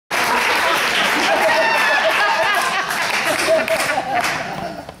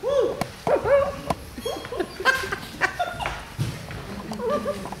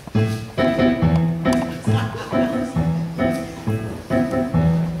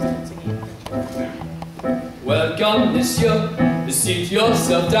Welcome, monsieur. Sit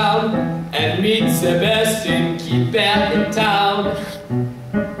yourself down and meet the best innkeeper in town.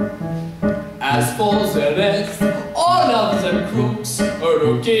 As for the rest, all of the crooks are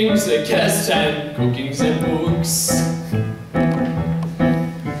looking the guests and cooking the books.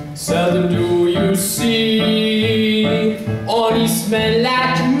 Seldom do you see honest men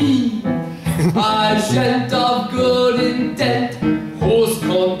like me, a gent of good intent, who's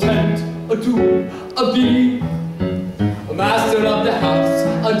content to be a master of the house,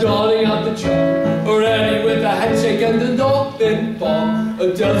 a darling of the job, ready with a handshake and an open palm,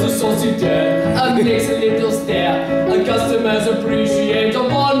 tells the saucy dare and makes a little stare. Customers appreciate a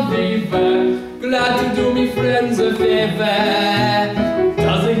bon vivant, glad to do me friends a favor.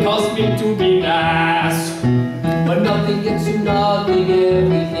 Doesn't cost me to be nice, but nothing gets you nothing,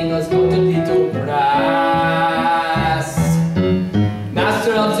 everything has got a little price.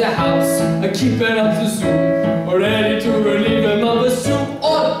 Master of the house, a keeper of the zoo, ready to relieve him of a soup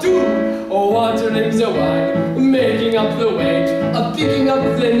or two, or watering the wine, making up the weight, picking up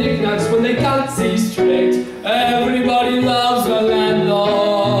the knickknacks when they can't see straight. Everybody loves a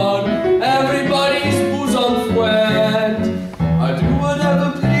landlord, everybody's bosom friend. I do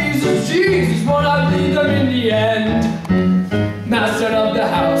whatever pleases Jesus, but I bleed them in the end. Master of the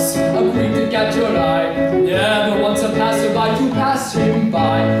house, quick to catch your eye, never wants a passerby to pass him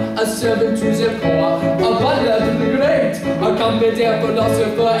by. A servant to the poor, a butler to the great, a competent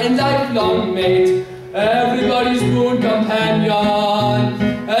philosopher and lifelong mate. Everybody's boon companion,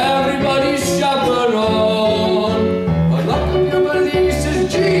 everybody's chaperone. But lock up your beliefs,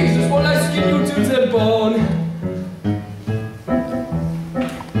 says Jesus, while I skin you to the bone.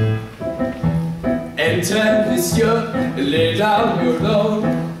 Enter, monsieur, lay down your load,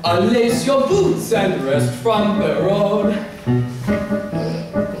 unlace your boots and rest from the road.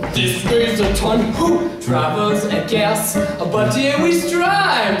 This is a ton who travels a guess, but here we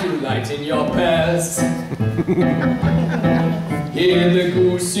strive to lighten your past. Here the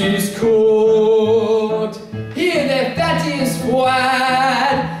goose is cooked, here the fat is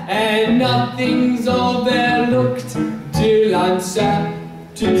fried, and nothing's overlooked till I'm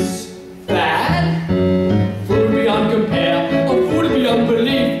satisfied. Food beyond compare, a food beyond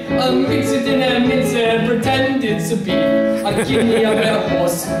belief, mix it in a mince and pretend it's a beef. A kidney of a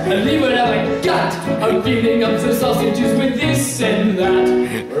horse, a liver of a gut, a feeling of the sausages with this and that.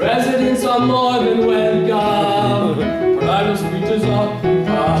 Residents are more than welcome, private suite is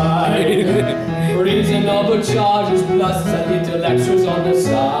occupied. Reasonable charges plus a little extras on the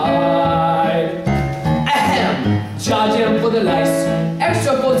side. Ahem, charge him for the lice,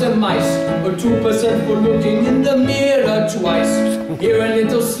 extra for the mice, or 2% for looking in the mirror twice. Here a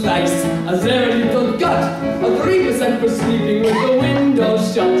little slice, a there a little gut, a 3% for sleeping with the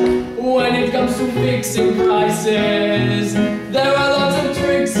windows shut. When it comes to fixing prices, there are lots of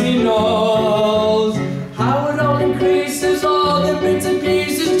tricks he knows. How it all increases, all the bits and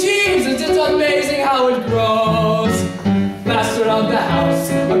pieces, Jesus, it's amazing how it grows. Master of the house,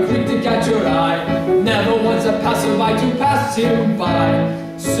 a quick to catch your eye, never wants a passerby to pass him by.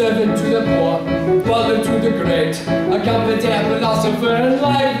 Servant to the poor, butler to the great, a competent philosopher and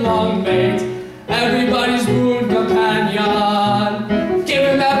lifelong mate. Everybody's boon companion, give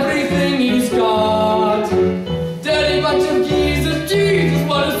him everything he's got. Dirty bunch of geezers, Jesus,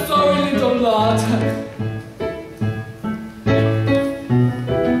 what a sorry little lot.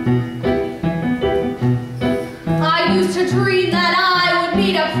 I used to dream that I would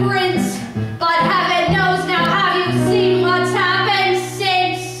meet a prince, but heaven knows now, have you seen what's happened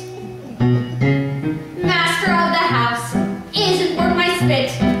since? Master of the house isn't worth my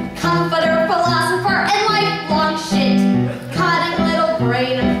spit, comforter, philosopher, and lifelong shit. Cutting little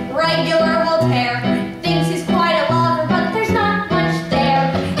brain, regular Voltaire, thinks he's quite a lover, but there's not much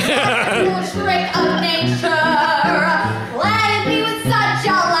there. No trick of nature, let it be with such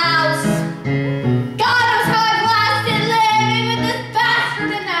a louse. God knows how I've lasted living with this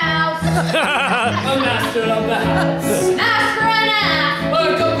bastard in the house.